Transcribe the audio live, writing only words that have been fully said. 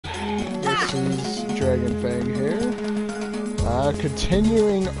Dragon Fang here.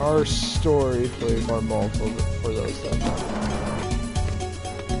 Continuing our story for more multiple for those that know.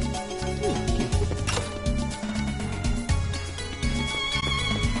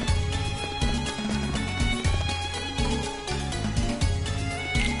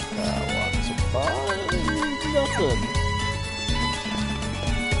 Nothing.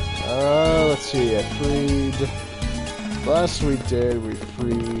 Let's see, I freed... Last we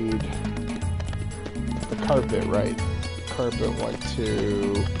freed the carpet, right? Carpet went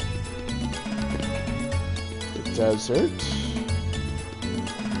to the desert.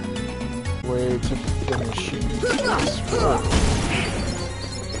 Way to finish this work.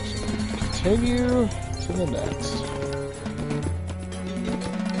 Continue to the next.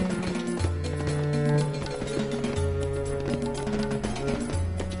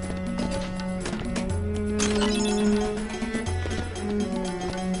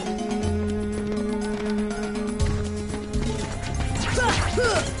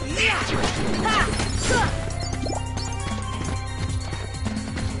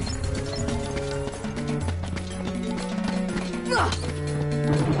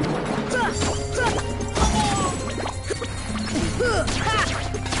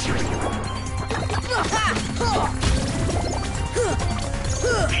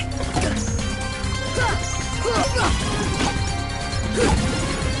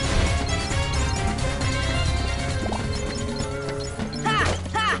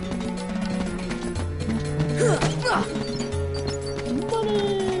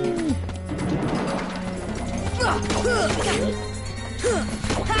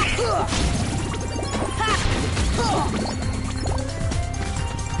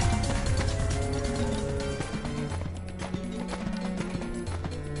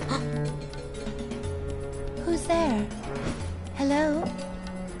 Who's there? Hello?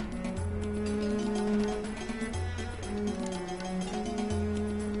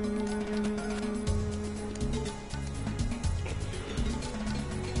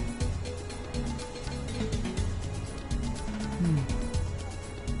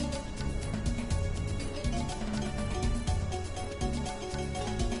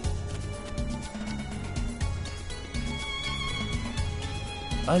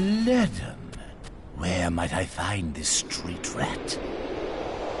 A leaden? Where might I find this street rat?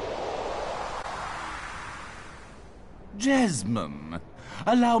 Jasmine,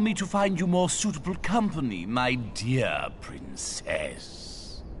 allow me to find you more suitable company, my dear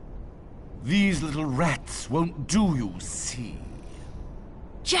princess. These little rats won't do, you see.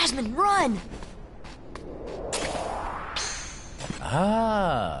 Jasmine, run!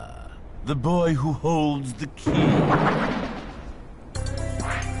 Ah, the boy who holds the key.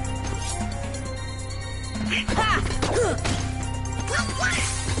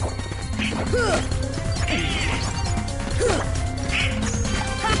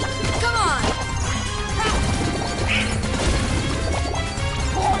 Come on!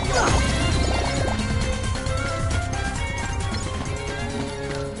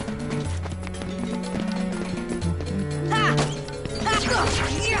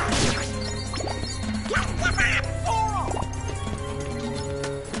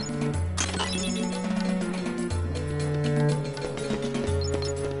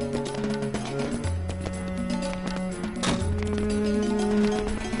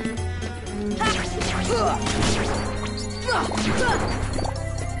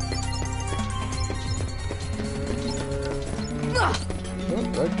 Oh,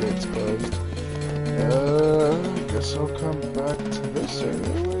 that gate's closed. Guess I'll come back to this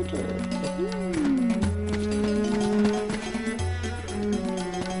area later.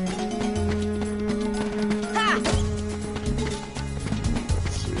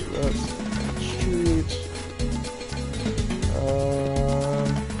 Let's see, that's the street.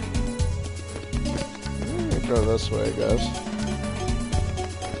 I'm gonna go this way, I guess.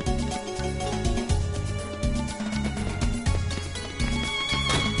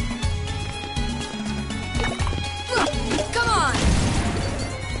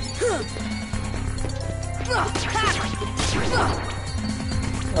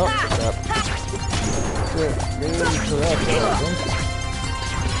 Oh, crap. Good. Meaning for that, I think.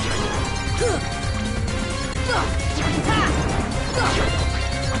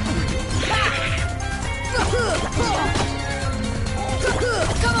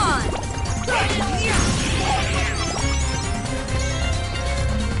 Come on!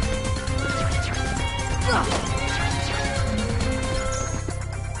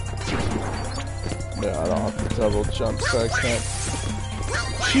 Yeah, I don't have to double jump, so I can't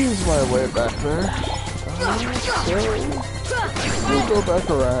choose my way back there. So, we'll go back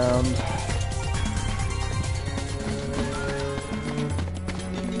around.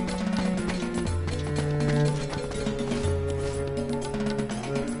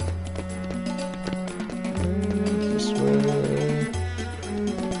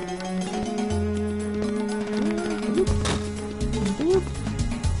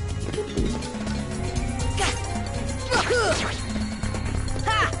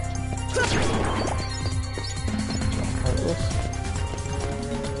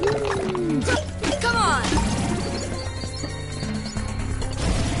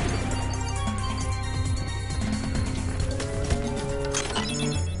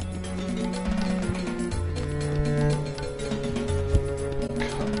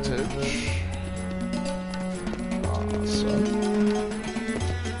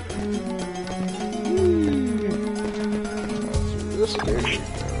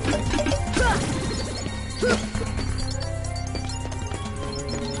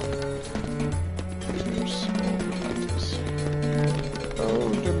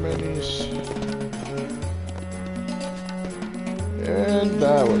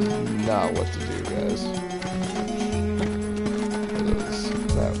 That was not what to do, guys.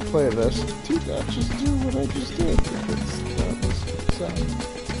 That playlist did not just do what I just did. That was sound.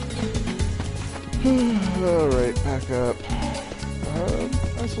 Alright, back up.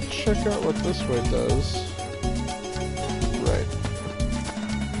 I shall check out what this way does. Right.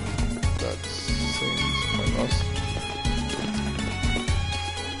 That seems pointless.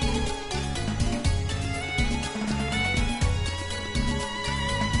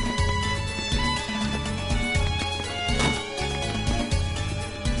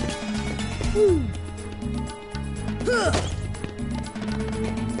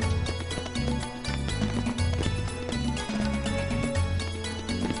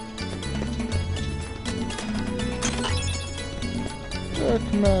 Dark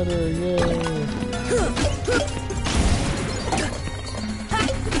matter, yay!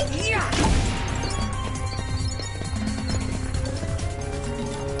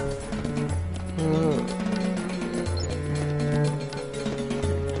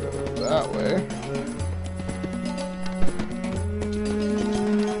 Go that way.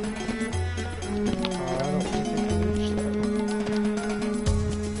 I don't think we can reach that.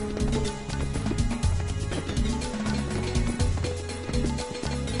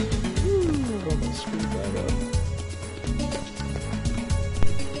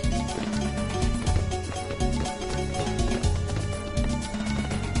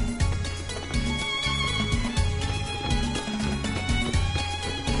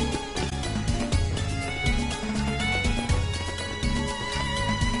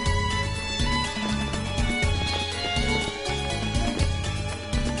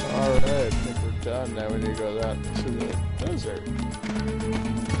 Alright, I think we're done. Now we need to go out to the desert.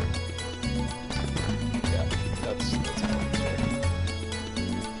 Yeah, that's how it's working.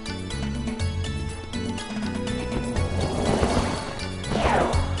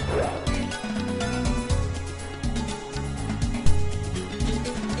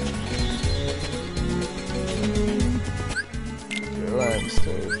 Okay, land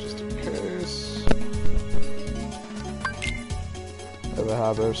stage just in case. I have a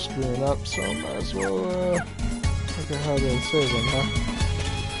habit of screwing up, so I might as well make a habit of saving, huh?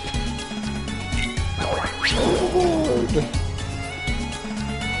 Overboard!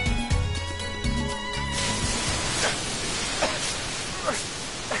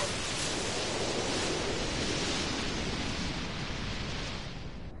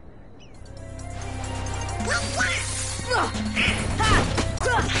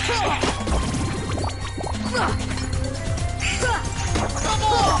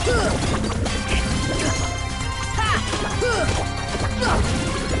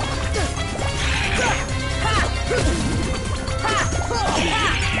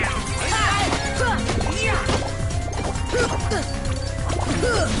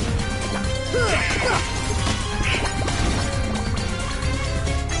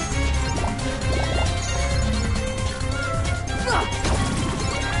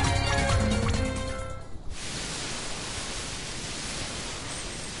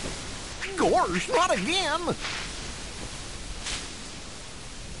 Gosh, not again!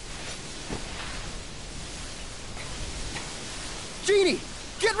 Genie,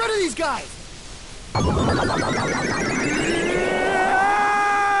 get rid of these guys!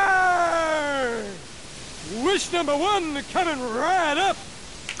 Wish number one coming right up!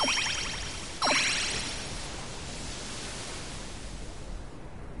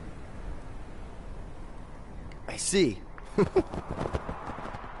 I see.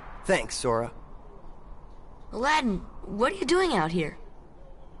 Thanks, Sora. Aladdin, what are you doing out here?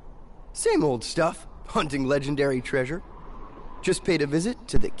 Same old stuff, hunting legendary treasure. Just paid a visit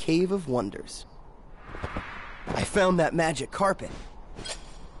to the Cave of Wonders. I found that magic carpet.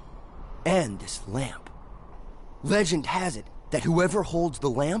 And this lamp. Legend has it that whoever holds the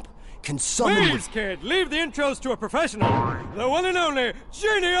lamp can summon... Please, kid, leave the intros to a professional. The one and only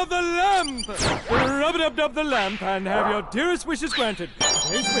Genie of the Lamp! Rub-a-dub-dub the lamp and have your dearest wishes granted.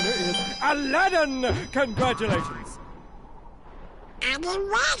 Today's winner is Aladdin! Congratulations! Aladdin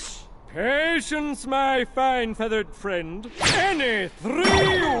Rush! Patience, my fine feathered friend. Any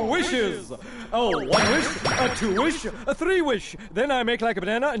 3 wishes. Oh, 1 wish, a 2 wish, a 3 wish. Then I make like a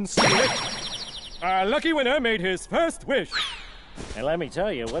banana and steal it. Our lucky winner made his first wish. And let me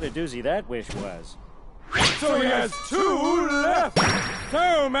tell you what a doozy that wish was. So he has 2 left.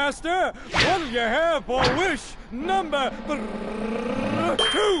 So, Master, what'll you have for wish number 2?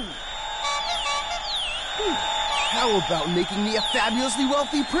 How about making me a fabulously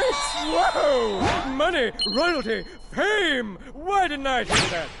wealthy prince? Whoa! Money, royalty, fame! Why didn't I do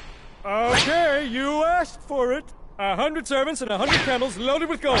that? Okay, you asked for it. 100 servants and 100 camels loaded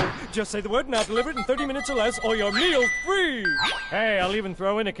with gold. Just say the word and I'll deliver it in 30 minutes or less, or your meal's free. Hey, I'll even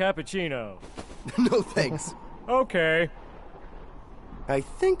throw in a cappuccino. No thanks. Okay. I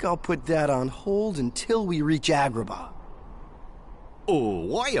think I'll put that on hold until we reach Agrabah. Oh,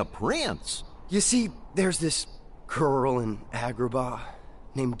 why a prince? You see, there's this girl in Agrabah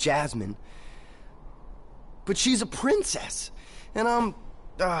named Jasmine. But she's a princess, and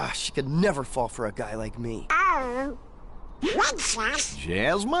she could never fall for a guy like me. Oh, princess?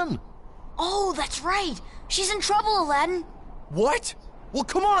 Jasmine? Oh, that's right. She's in trouble, Aladdin. What? Well,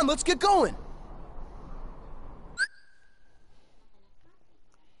 come on, let's get going.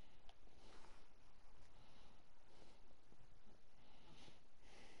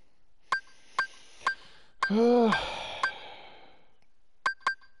 I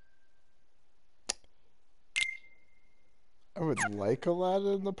would like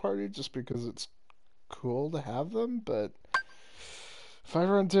Aladdin in the party just because it's cool to have them, but if I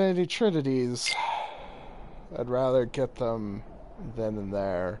run into any Trinities, I'd rather get them then and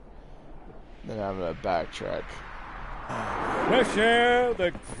there than having to backtrack. Fresh air,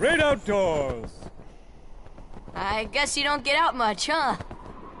 the great outdoors. I guess you don't get out much, huh?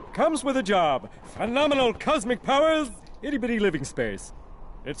 Comes with a job. Phenomenal cosmic powers, itty-bitty living space.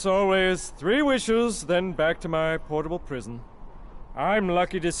 It's always 3 wishes, then back to my portable prison. I'm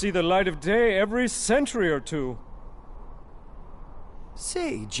lucky to see the light of day every century or two.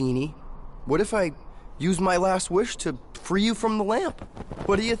 Say, Genie, what if I use my last wish to free you from the lamp?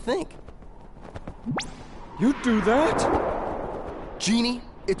 What do you think? You do that? Genie,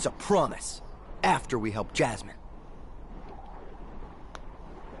 it's a promise. After we help Jasmine.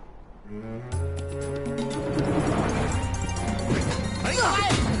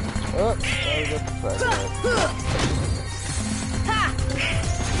 Oh, I got the fragment.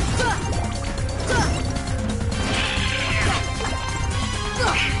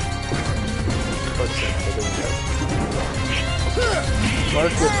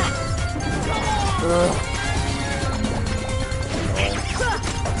 Mark it.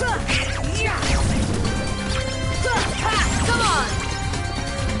 Come on!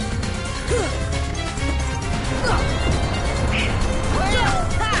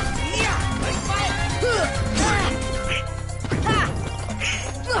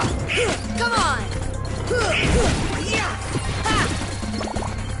 Come on!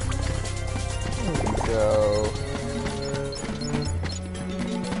 Go.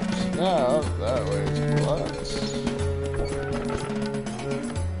 Now that way is plus.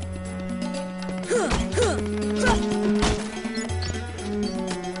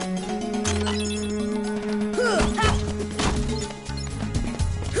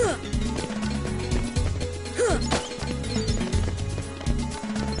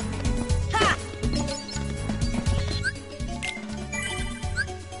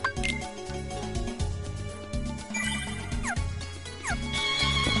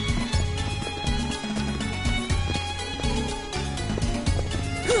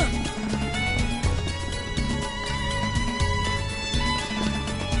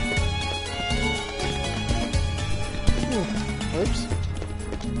 Oops.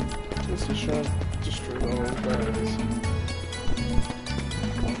 This is trying to destroy the whole guys.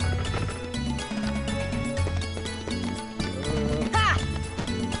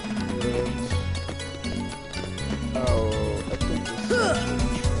 Oh, I think this is actually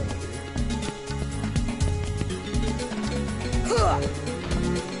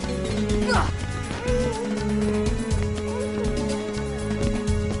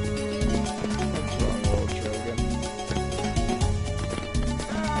What's wrong, old dragon?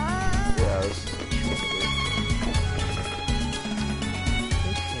 Yeah, this is a Trinity.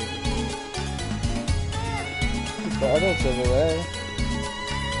 Battles over there.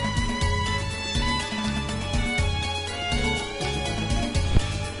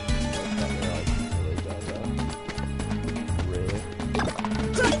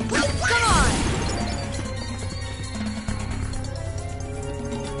 Come on!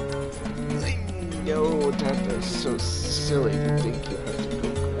 Yo, that is so silly to think you have to go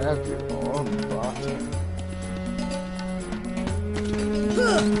grab your own bottom.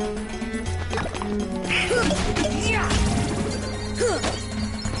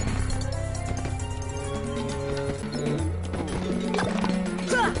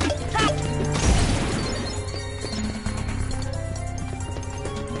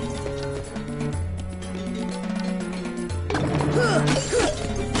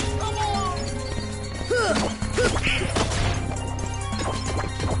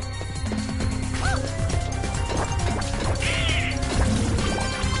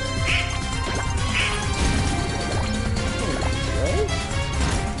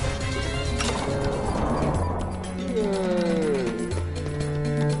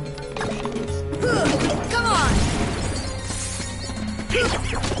 Come on!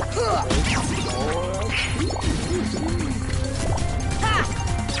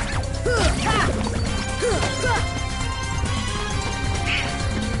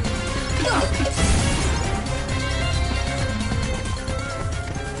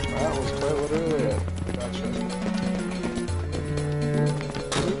 That was quite literally it. Gotcha.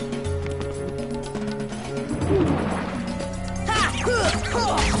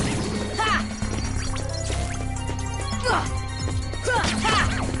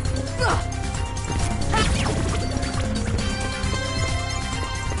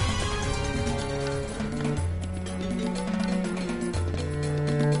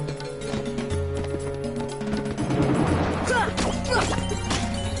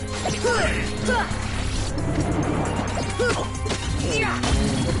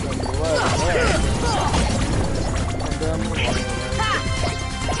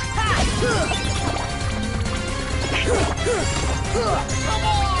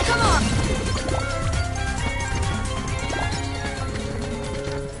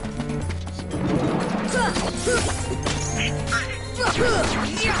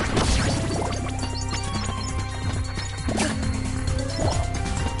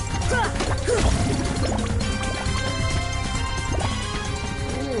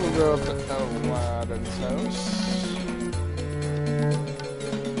 We'll go up to Aladdin's house.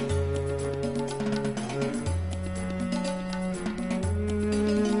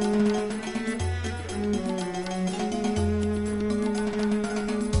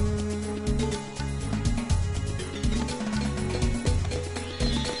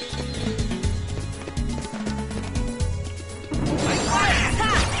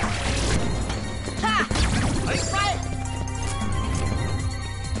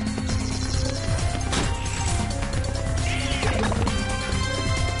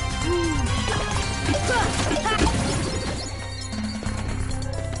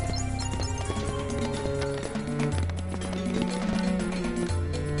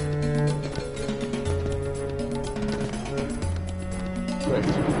 Great.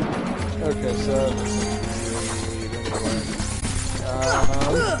 Okay, so this is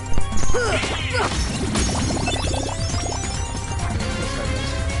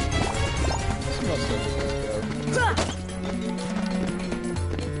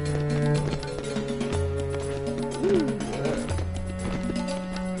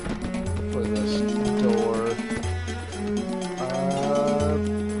for this door.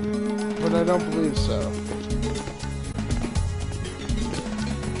 But I don't believe so.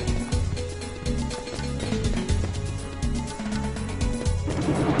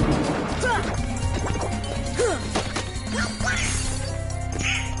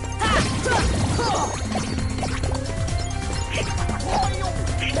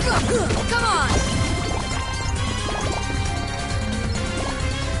 Come on!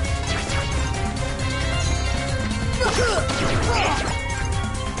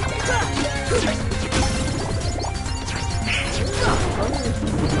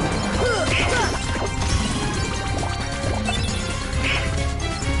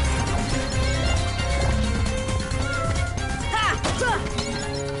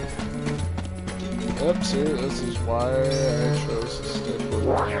 Yep, see, this is why I chose to stick with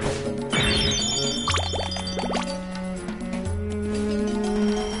one.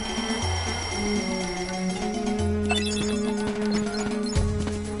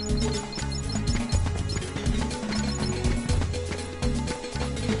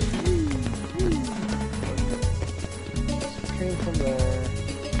 Came from there.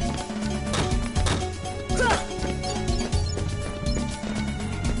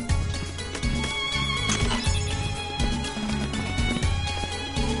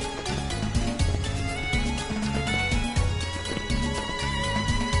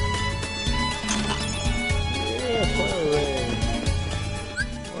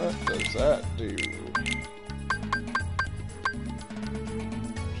 What does that do?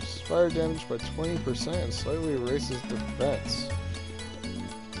 Just fire damage by 20% and slightly erases defense.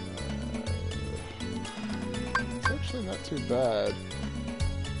 It's actually not too bad.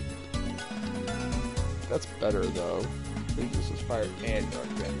 That's better though. Reduces fire and dark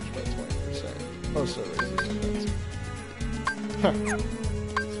damage by 20%. Also raises defense. Huh.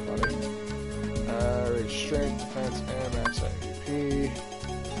 That's funny. Raise strength, defense, and max AVP.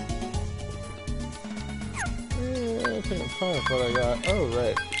 Yeah, I think I'm fine with what I got. Oh,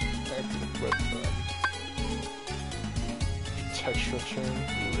 right. I can equip textural chain,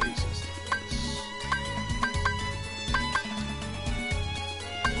 raises defense.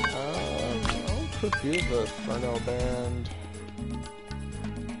 I'll equip you the Inferno Band.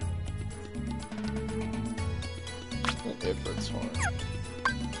 if it's horn.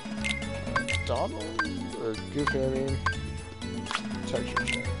 Donald or Goofy, I mean. Texture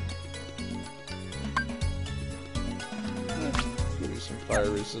change. Give you some fire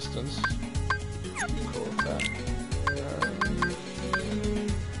resistance. Cool with that.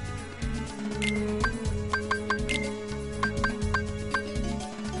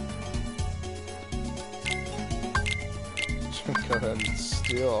 Go ahead and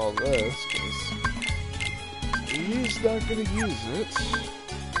steal all this, because he's not going to use it.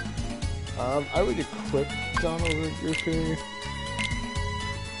 I would equip Donald and Goofy if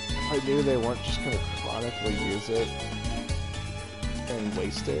I knew they weren't just going to chronically use it and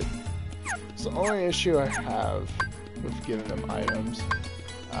waste it. It's the only issue I have with giving them items.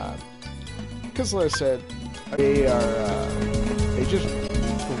 Because like I said, they just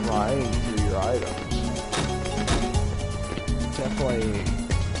grind through your items. Definitely,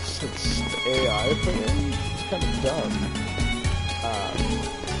 since the AI thing is kind of dumb.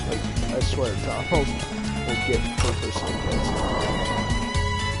 Like, I swear, Donald will get purposely missed.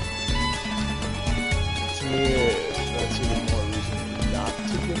 To me, that's even more reason not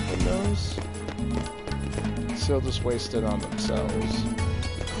to give them those. So they'll just waste it on themselves.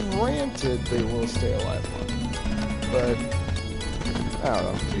 Granted, they will stay alive longer. But, I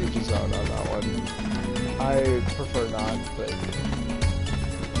don't know, to each his own on that one. I prefer not, but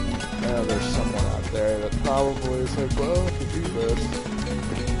I know there's someone out there that probably is like, well, if you do this,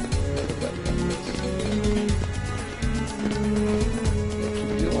 that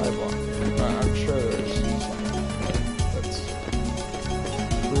keep you alive longer. I'm sure there's someone that's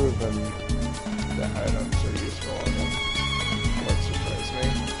proven that items are useful on them. That surprised me.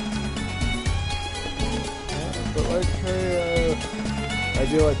 But like, I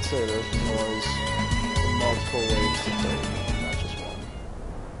do like to say there's always multiple ways to play, not just one.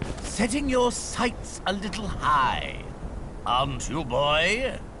 Setting your sights a little high, aren't you,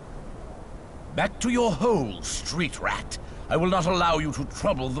 boy? Back to your hole, street rat. I will not allow you to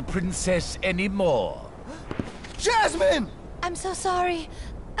trouble the princess anymore. Jasmine! I'm so sorry,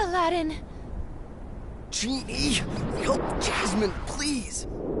 Aladdin. Genie, help Jasmine, please.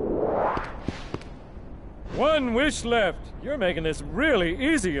 One wish left. You're making this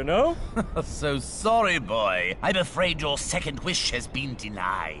really easy, you know? So sorry, boy. I'm afraid your second wish has been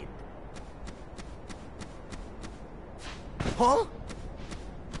denied. Huh?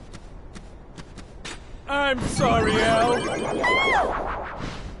 I'm sorry, Al.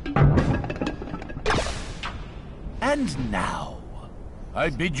 And now, I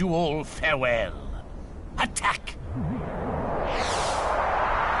bid you all farewell. Attack!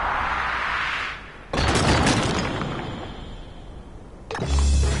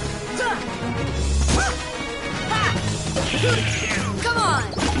 Come on! Come on!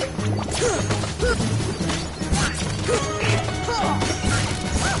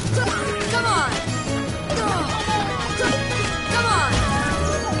 Come on! Come on!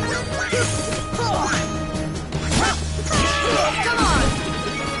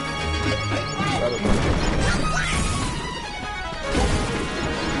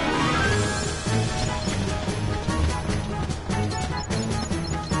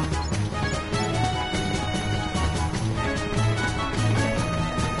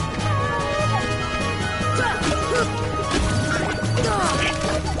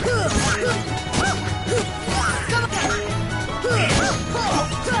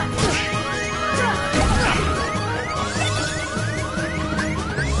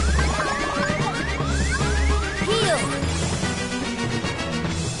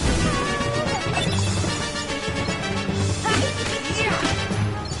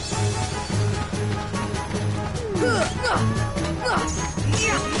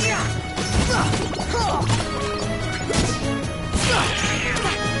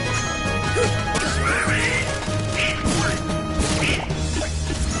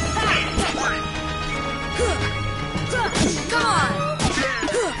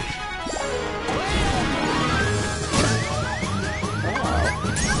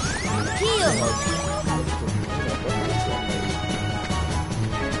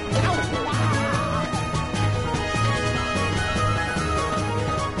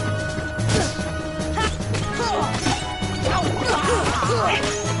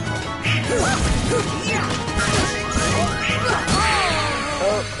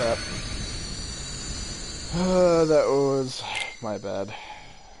 Oh, crap. That was my bad.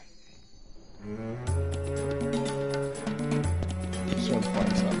 Certain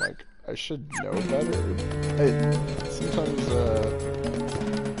points I'm like, I should know better. Sometimes,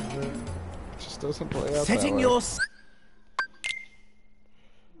 it just doesn't play out Setting that way. your...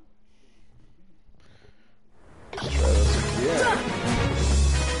 Let's try this.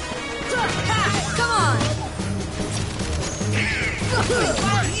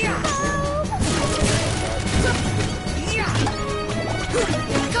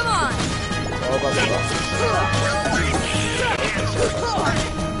 about the bosses.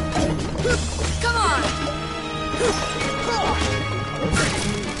 Come on!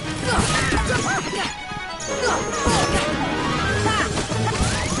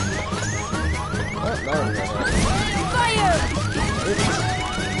 Fire!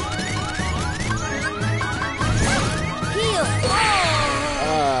 Heal!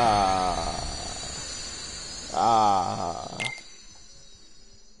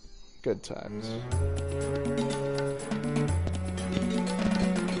 Good times.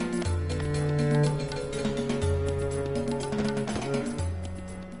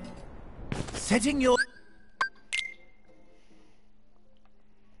 Setting your...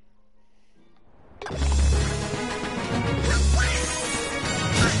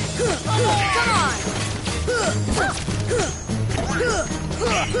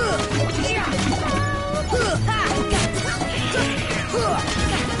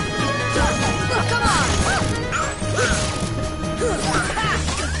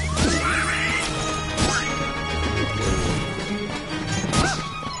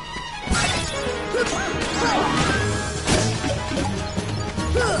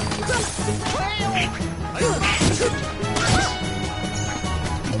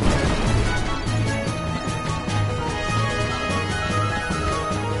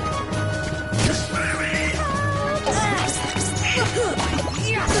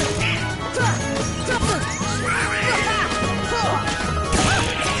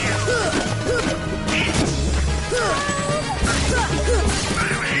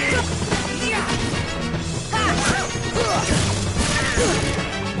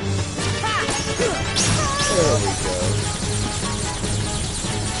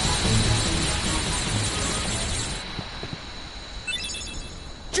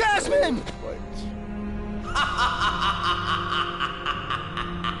 Jasmine!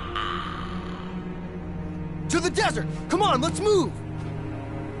 To the desert! Come on, let's move!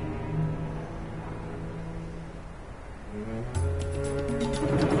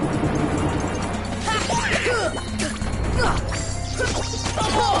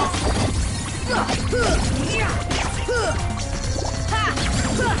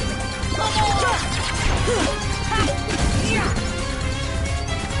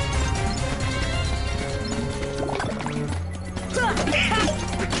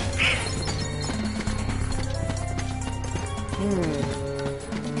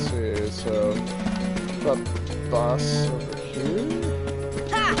 Let's see, so the boss over here.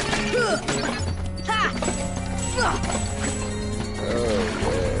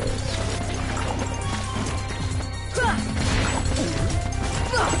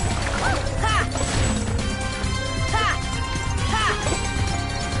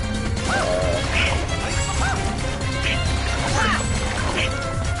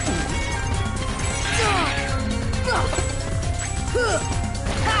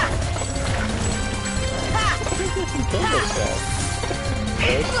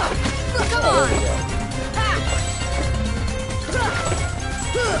 Oh yeah. Come on!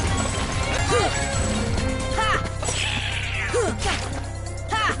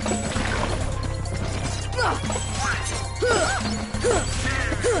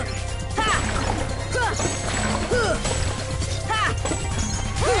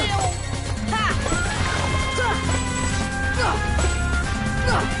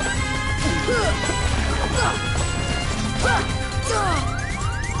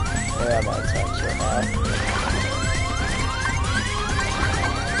 Yeah, I'm on times right now.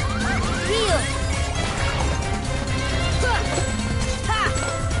 Heal!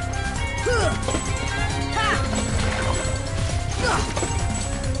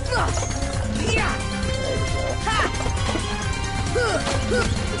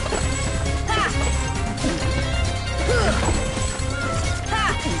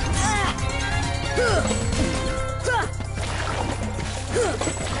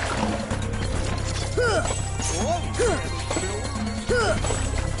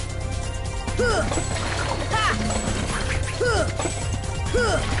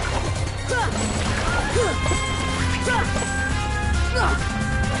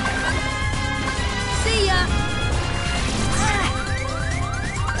 See ya!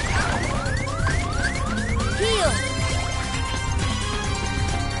 Heal!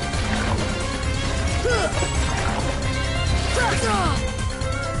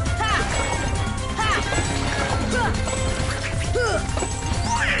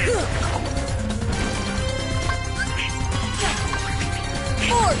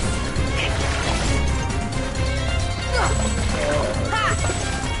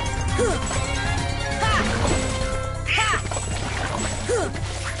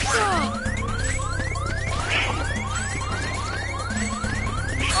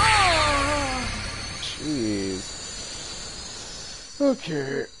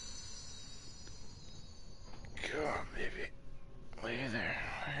 Okay. Go on, baby. Lay there.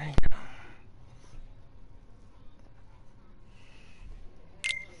 There you go.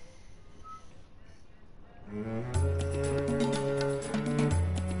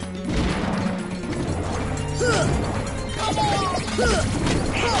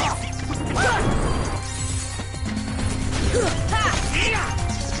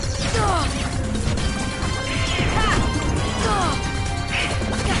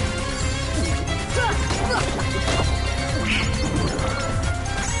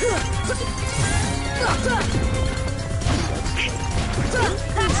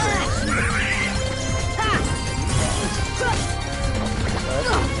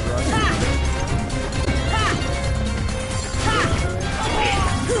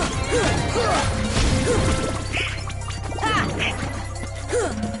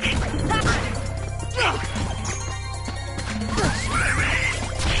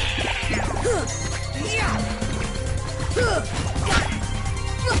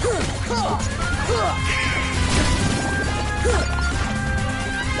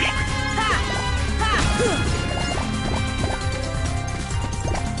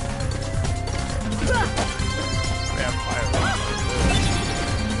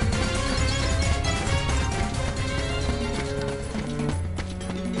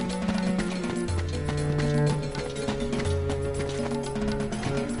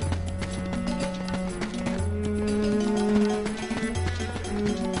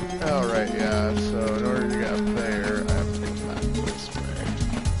 Alright, yeah, so in order to get up there, I have to come back this way.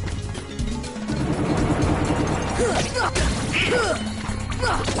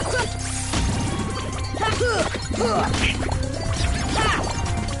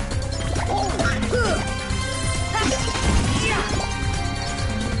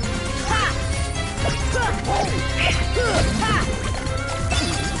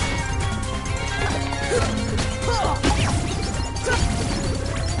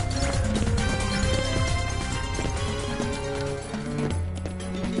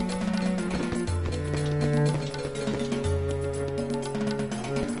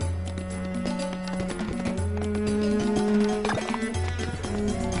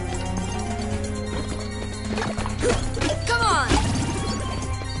 Come on!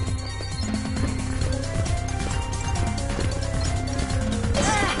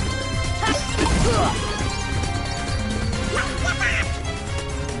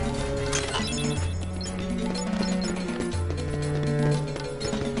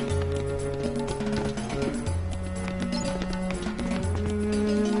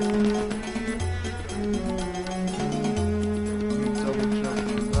 Double jump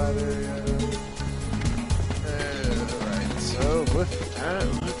the ladder, yeah. Alright, so with that,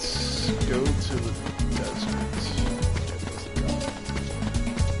 let's go to the desert.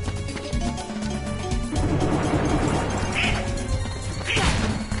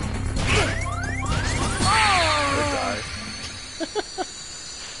 Or die.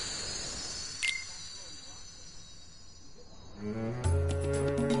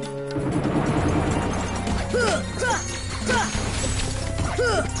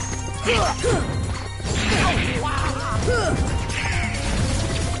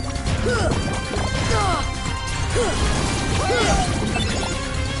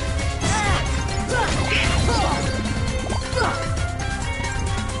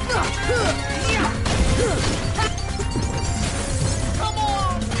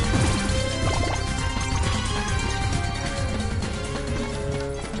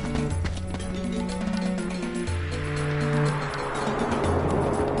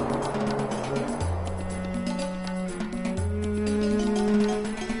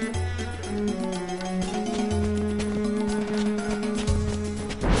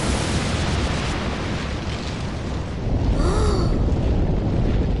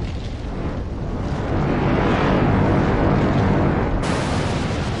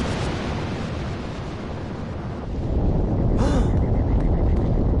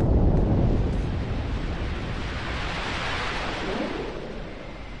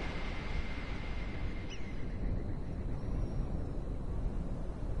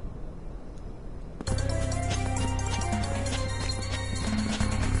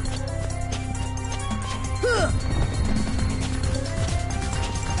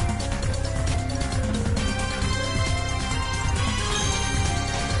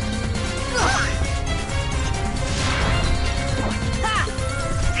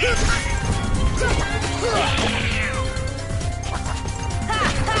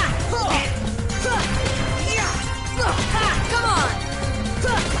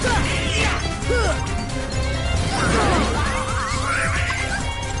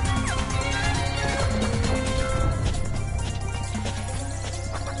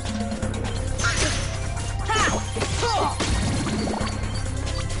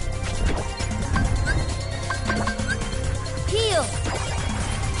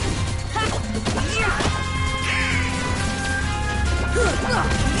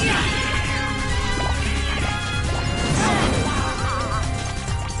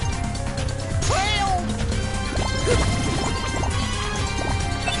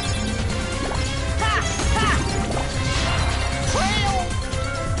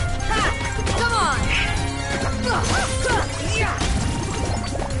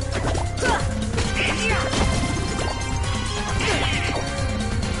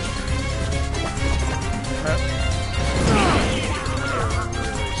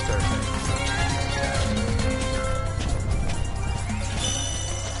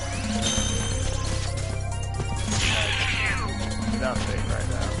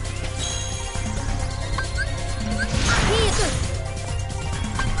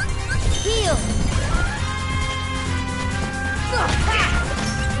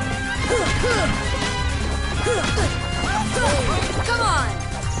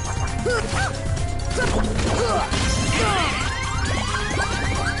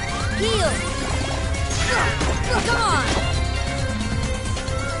 Heal! Come on! Come on!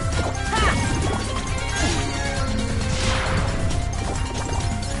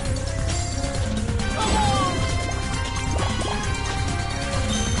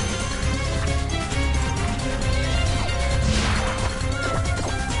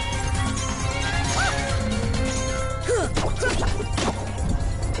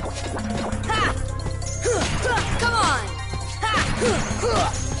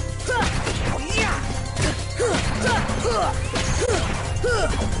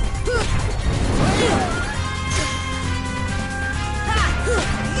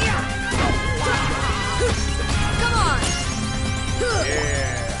 Come on!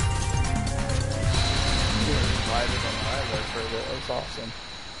 Yeah. Glided on the highway for a bit. That was awesome.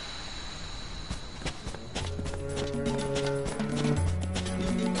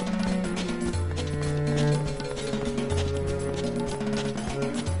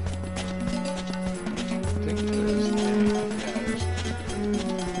 I think there's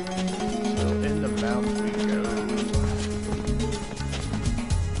so in the mouth we go.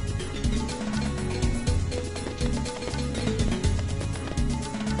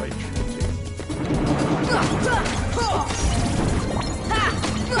 Quite tricky.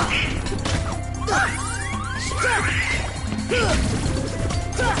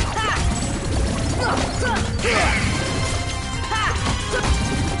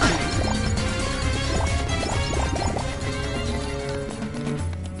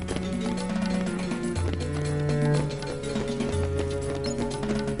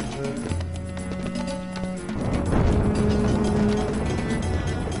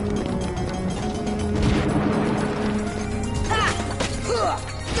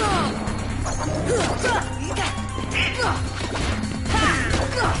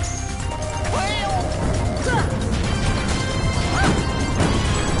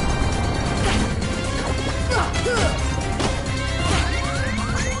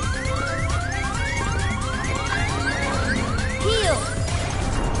 Heal!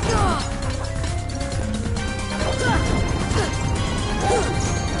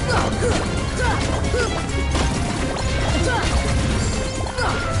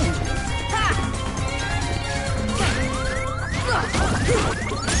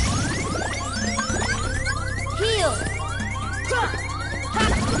 Heal!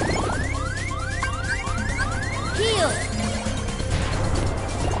 Heal!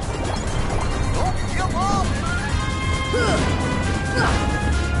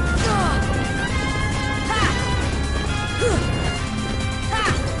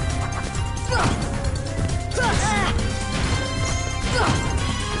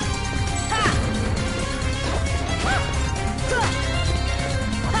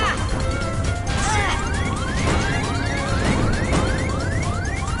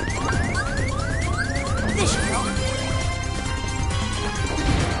 This should help.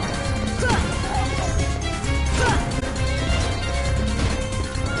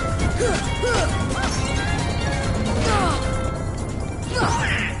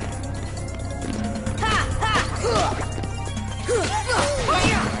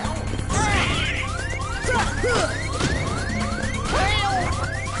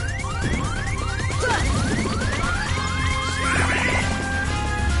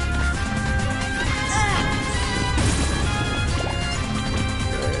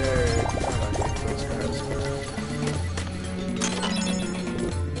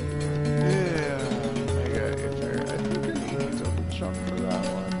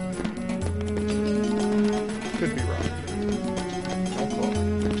 Could be wrong. Oh, cool.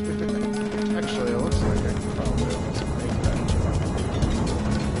 Actually, it looks like I can probably almost make that jump.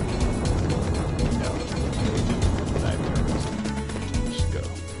 No. Nightmares. Just go.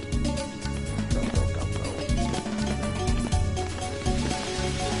 Go, go, go, go.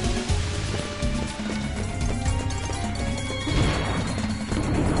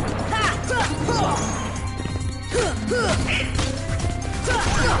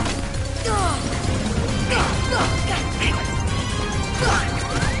 Go!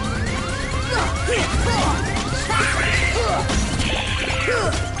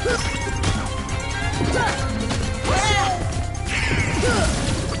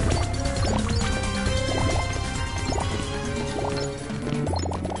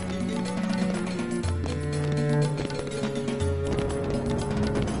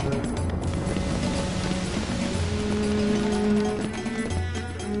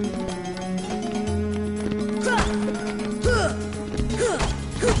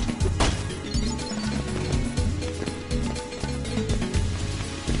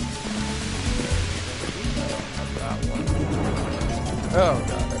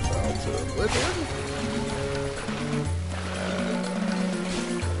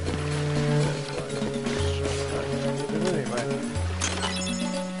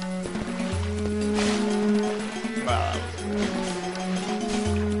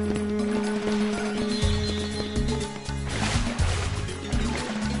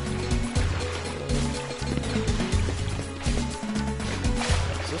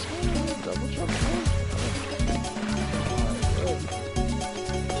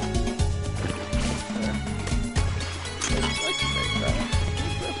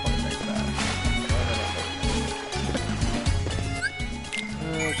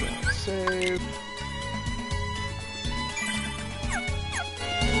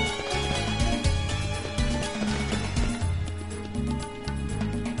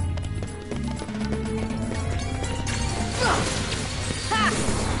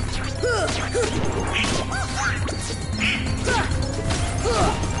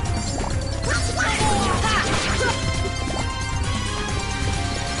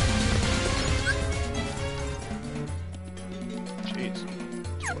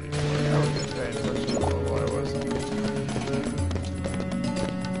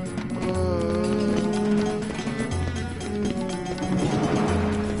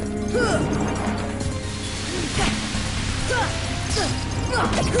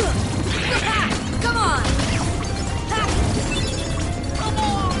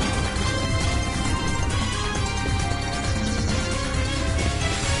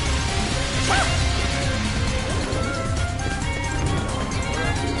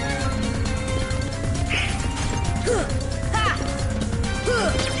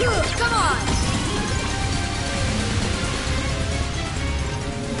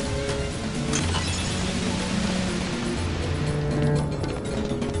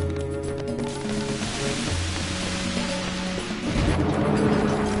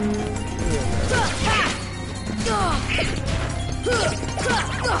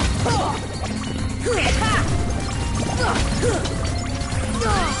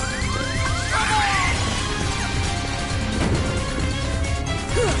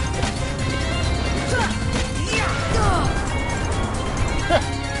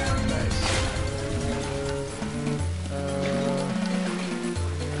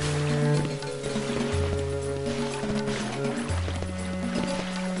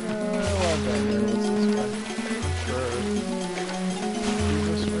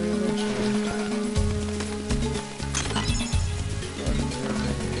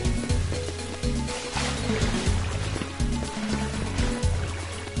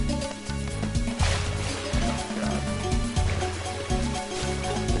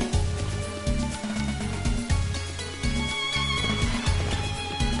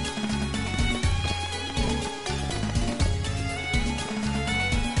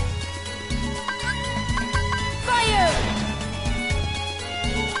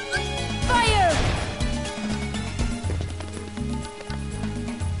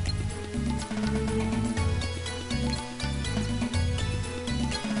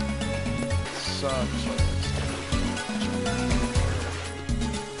 some sort of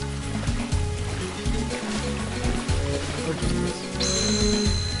or just this.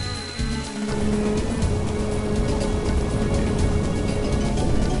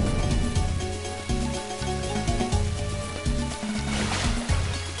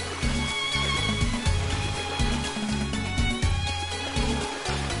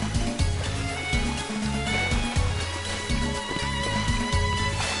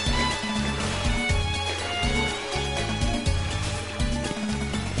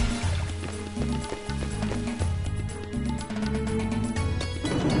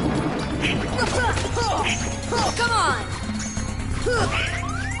 Come on!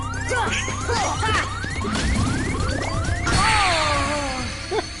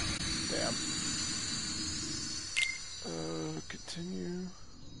 Damn. Continue.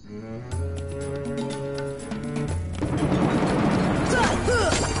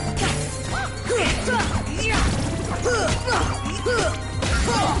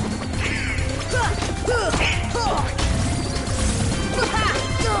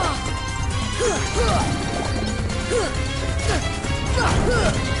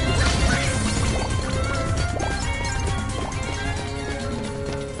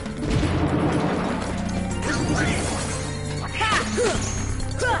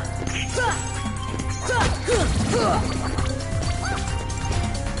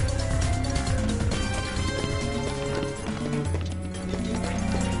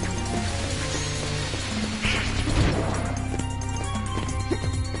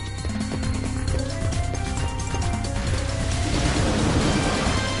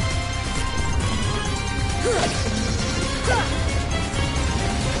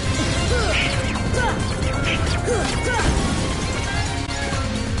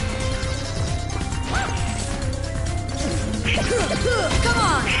 Come on! Come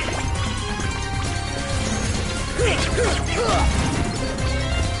on!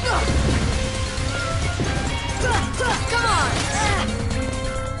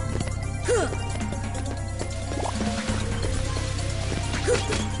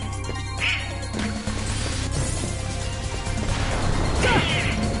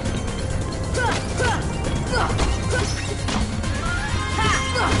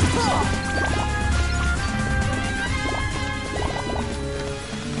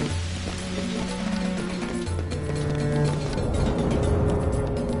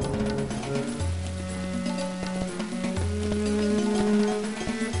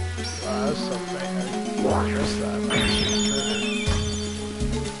 That's something. I missed that.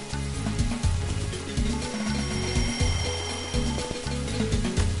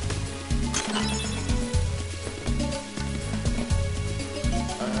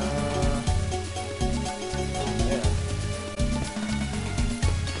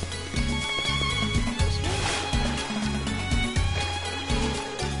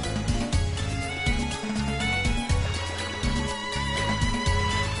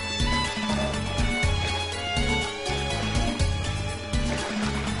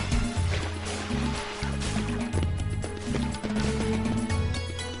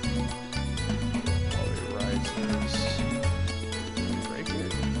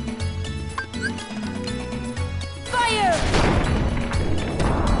 Fire!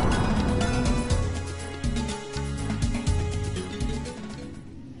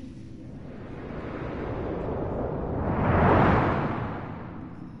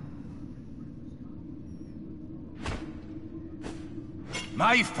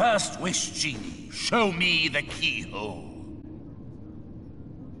 My first wish, genie. Show me the keyhole.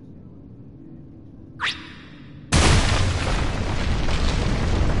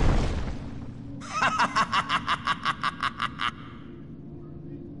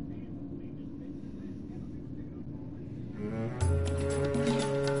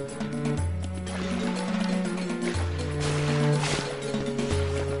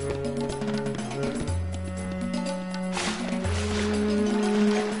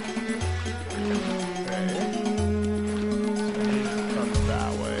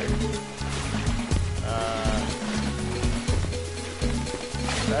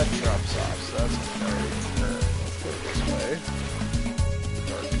 That drops off, so that's a very turn. Let's go this way.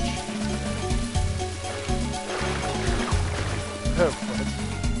 Dark what?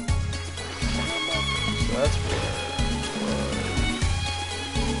 So that's where it was.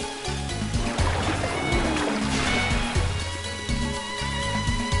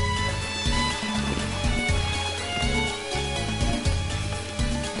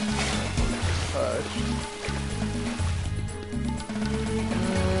 Touch.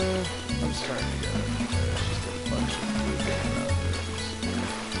 I'm starting to get it. There's just a bunch of moving around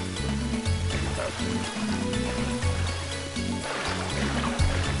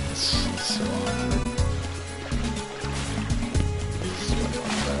This is so awkward. Swipe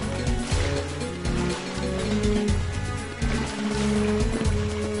on that way.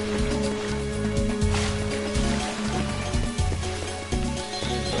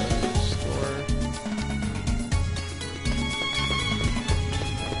 Store.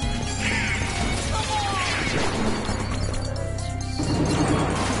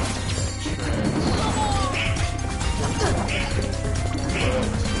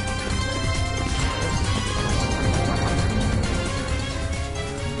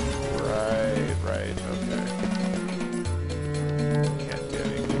 Right, okay. Can't do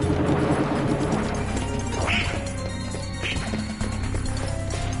anything.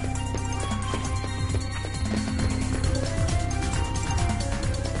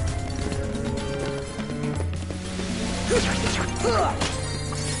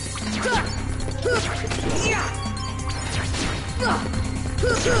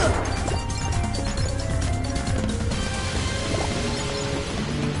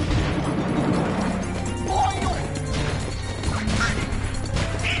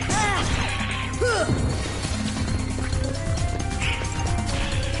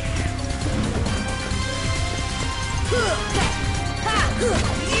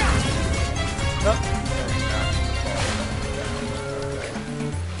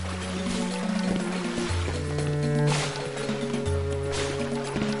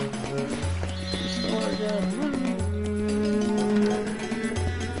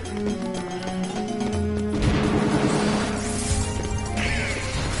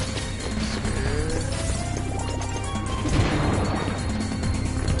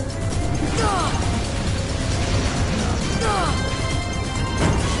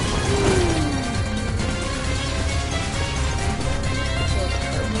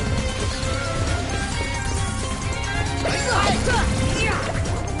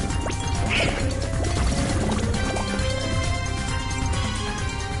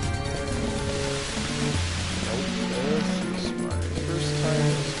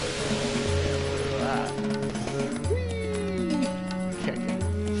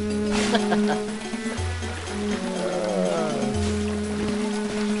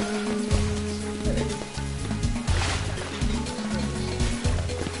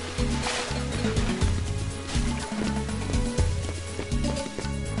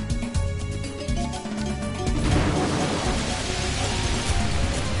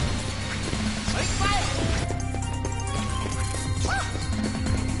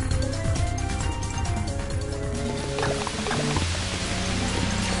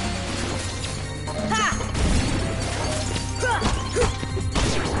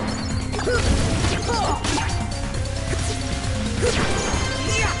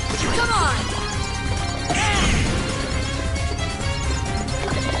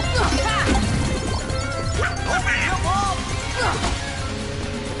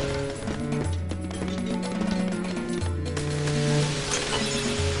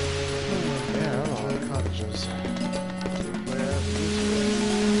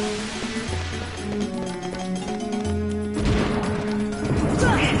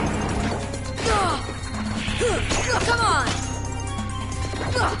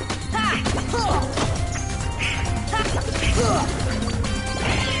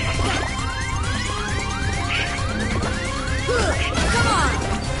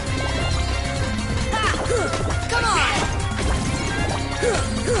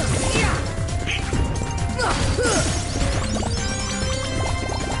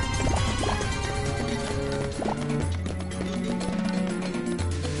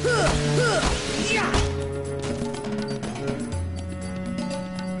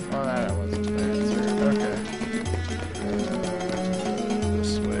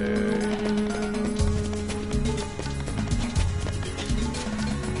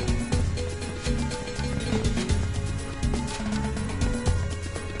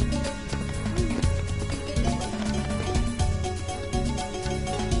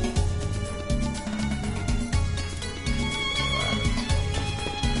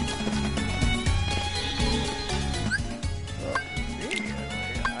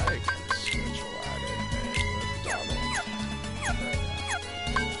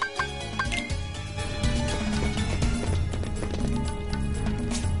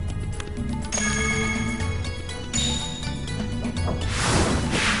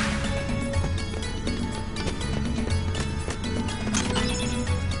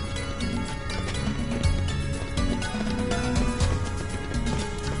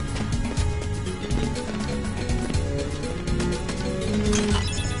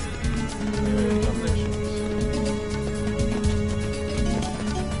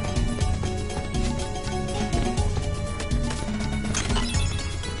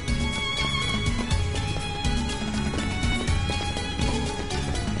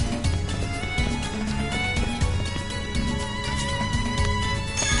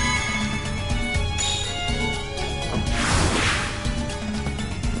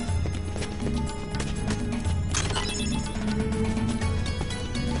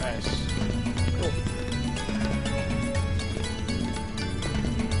 nice. Cool.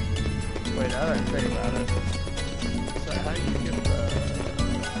 Wait, now that I think about it, is that how you get the...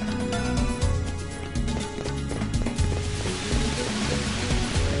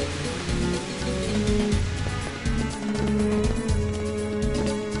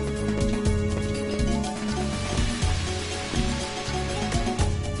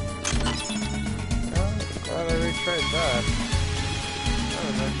 Glad I retried that. I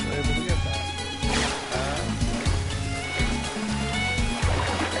was actually able to get that.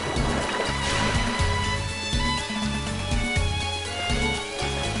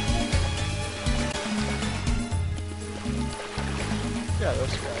 Yeah,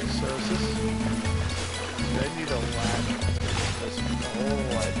 this guy. So is this... Do I need a ladder?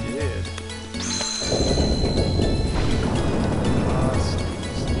 Oh, I did.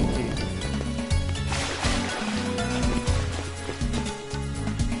 Sneaky.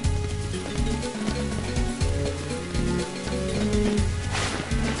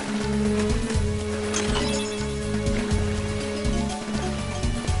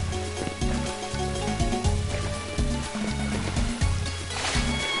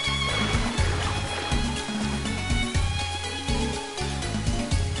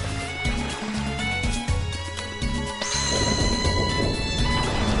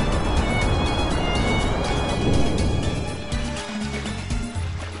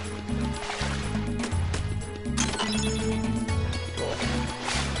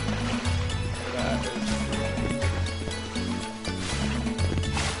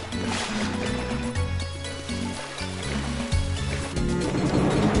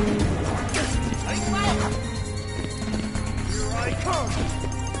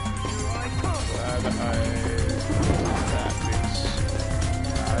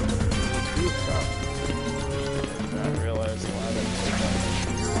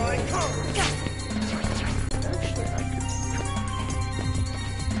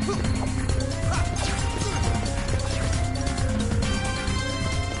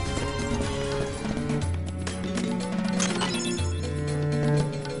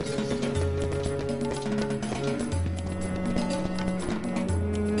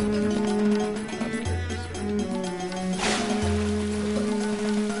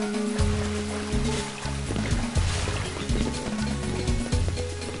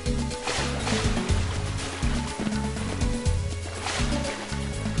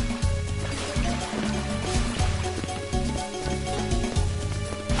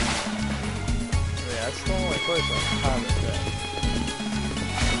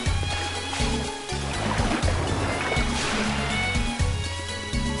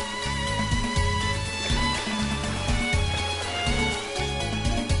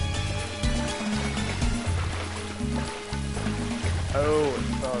 Oh, it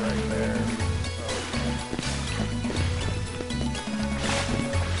fell right there. Okay.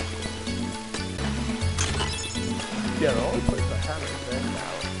 Yeah, the only place I haven't been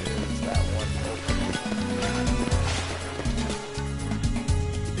now is that one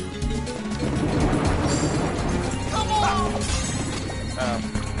Come on!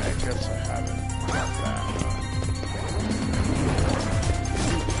 I guess I haven't got that.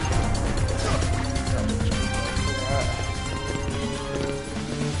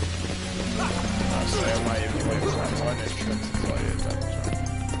 Honestly, I might even wait for that one entrance until I get double jump.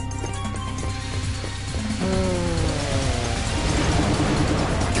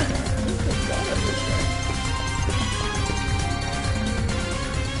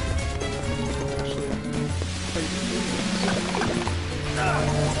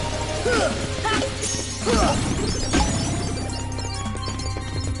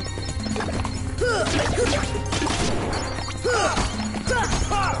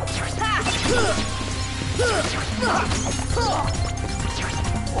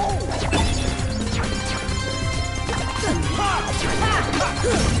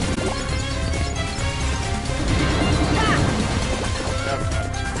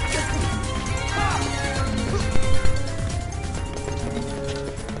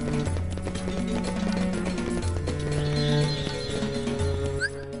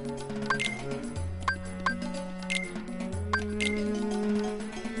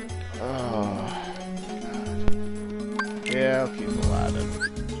 Yeah, I'll keep Aladdin.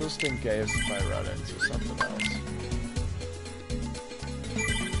 Just in case if I run into something else.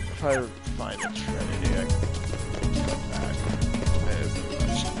 If I find a Trinity, I can come back. It isn't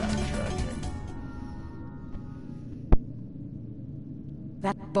much backtracking.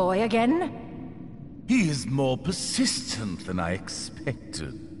 That boy again? He is more persistent than I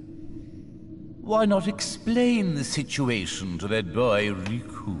expected. Why not explain the situation to that boy,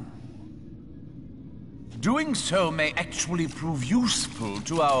 Riku? Doing so may actually prove useful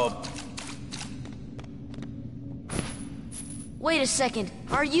to our... Wait a second.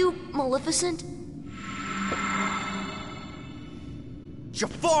 Are you Maleficent?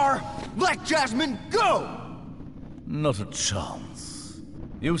 Jafar, let Jasmine go! Not a chance.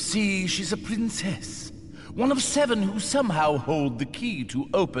 You see, she's a princess. One of 7 who somehow hold the key to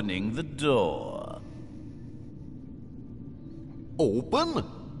opening the door. Open? The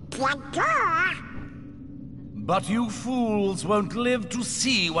door? But you fools won't live to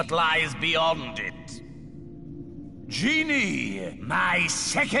see what lies beyond it. Genie, my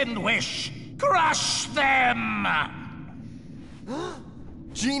second wish, crush them!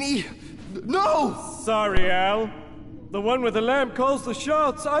 Genie, no! Sorry, Al. The one with the lamp calls the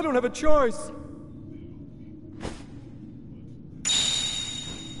shots. I don't have a choice.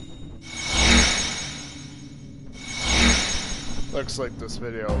 Looks like this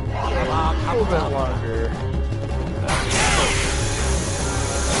video will be a little bit longer.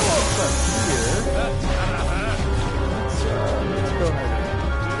 What's up here? Let's go ahead and do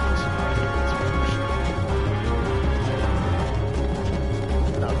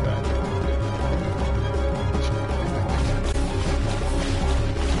this. Not bad.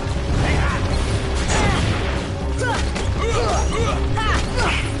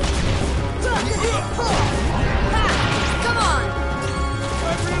 Come on!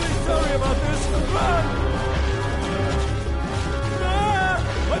 I'm really sorry about this. Run! Ah!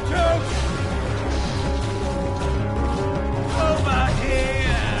 Watch out! Over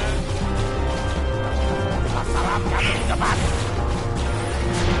here!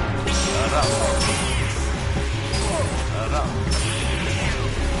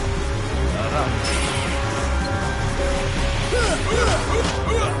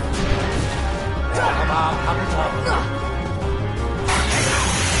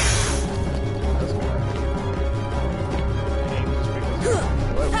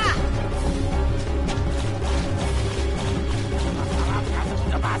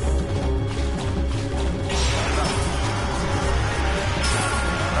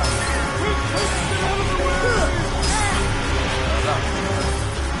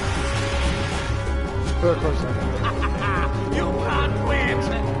 Of course I can. You can't win!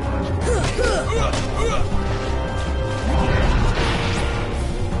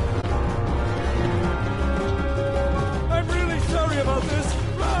 I'm really sorry about this.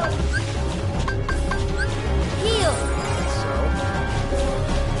 Run! Heal!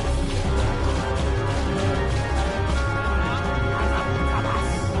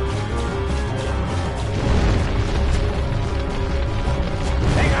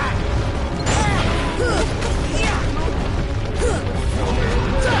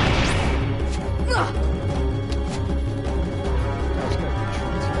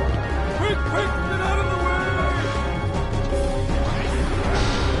 Quick, quick, get out of the way!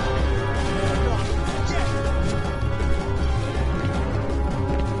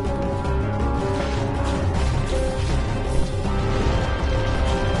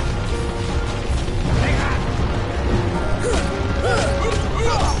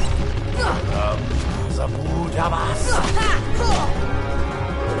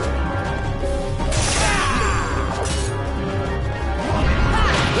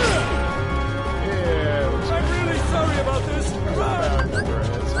 Yeah, it was I'm really sorry about this. Run!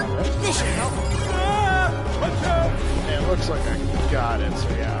 This should help. Ah! Watch out! it looks like I got it, so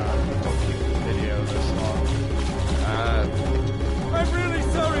yeah, don't keep the video this long. I'm really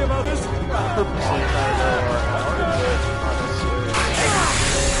sorry about this. Ah! Purposely trying to go out, but honestly,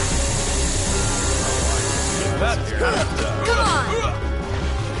 That's kind of done. Come on!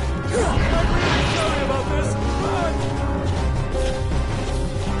 I'm really sorry about this. Run!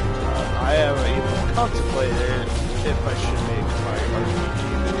 I haven't even contemplated if I should make my RPG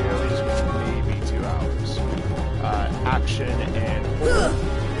videos maybe 2 hours. Action and horror,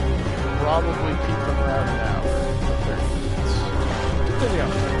 probably keep them around an hour, for 30 minutes. Depending on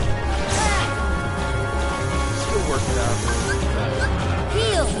still working out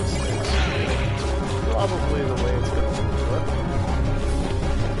Heal! probably the way it's going to look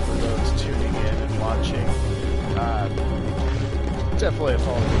for those tuning in and watching. Definitely a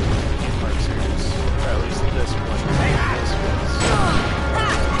follow part series, or at least this one. This one's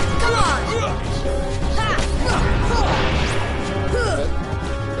Come on!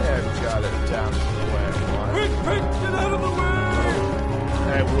 yeah, I've got it down to the way I want it. Quick, quick, get out of the way! And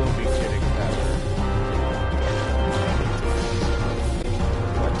I will be getting better.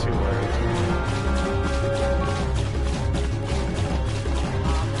 Not too worried.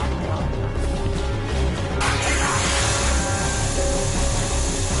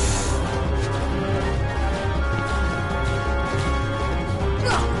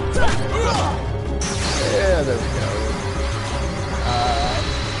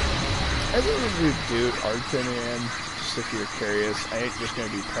 Dude, Arctinian, just if you're curious, I ain't just gonna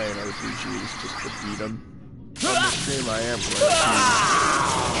be playing RPGs just to beat them. On the stream, I am going to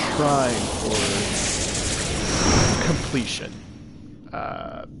trying for completion.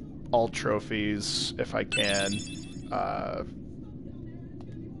 All trophies, if I can.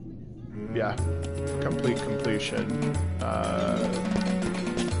 Yeah, complete completion.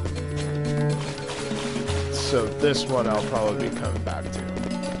 So this one I'll probably be coming back to,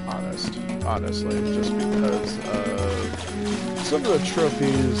 honestly, just because of some of the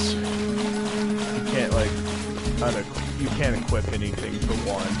trophies you can't you can't equip anything for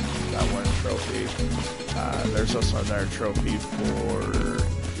that one trophy. There's also another trophy for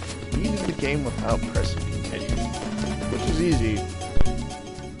beating the game without pressing continue, which is easy.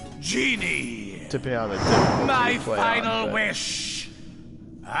 Genie! Depending on the difficulty My you play final on, wish!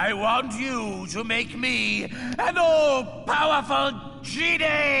 I want you to make me an all-powerful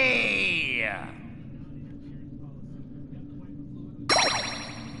genie! I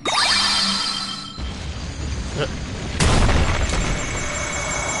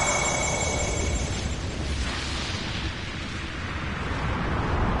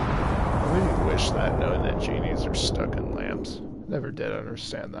really wish that, knowing that genies are stuck in lamps. Never did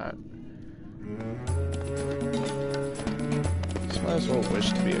understand that. Just might as well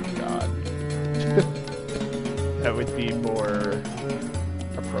wish to be a god. That would be more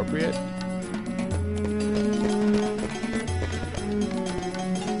appropriate.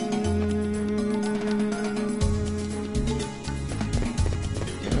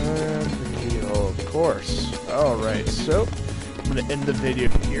 And the keyhole, of course. Alright, so I'm going to end the video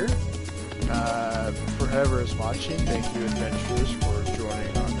here. For whoever is watching, thank you adventurers for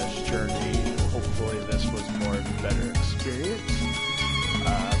joining on this journey. Hopefully this was more of a better experience.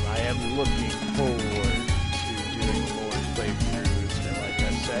 I am looking forward to doing more playthroughs, and like I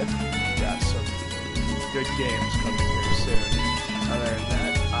said, we got some good games coming here soon. Other than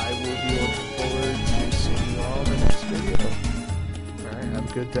that, I will be looking forward to seeing you all in the next video. Alright, have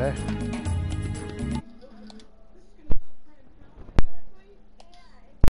a good day.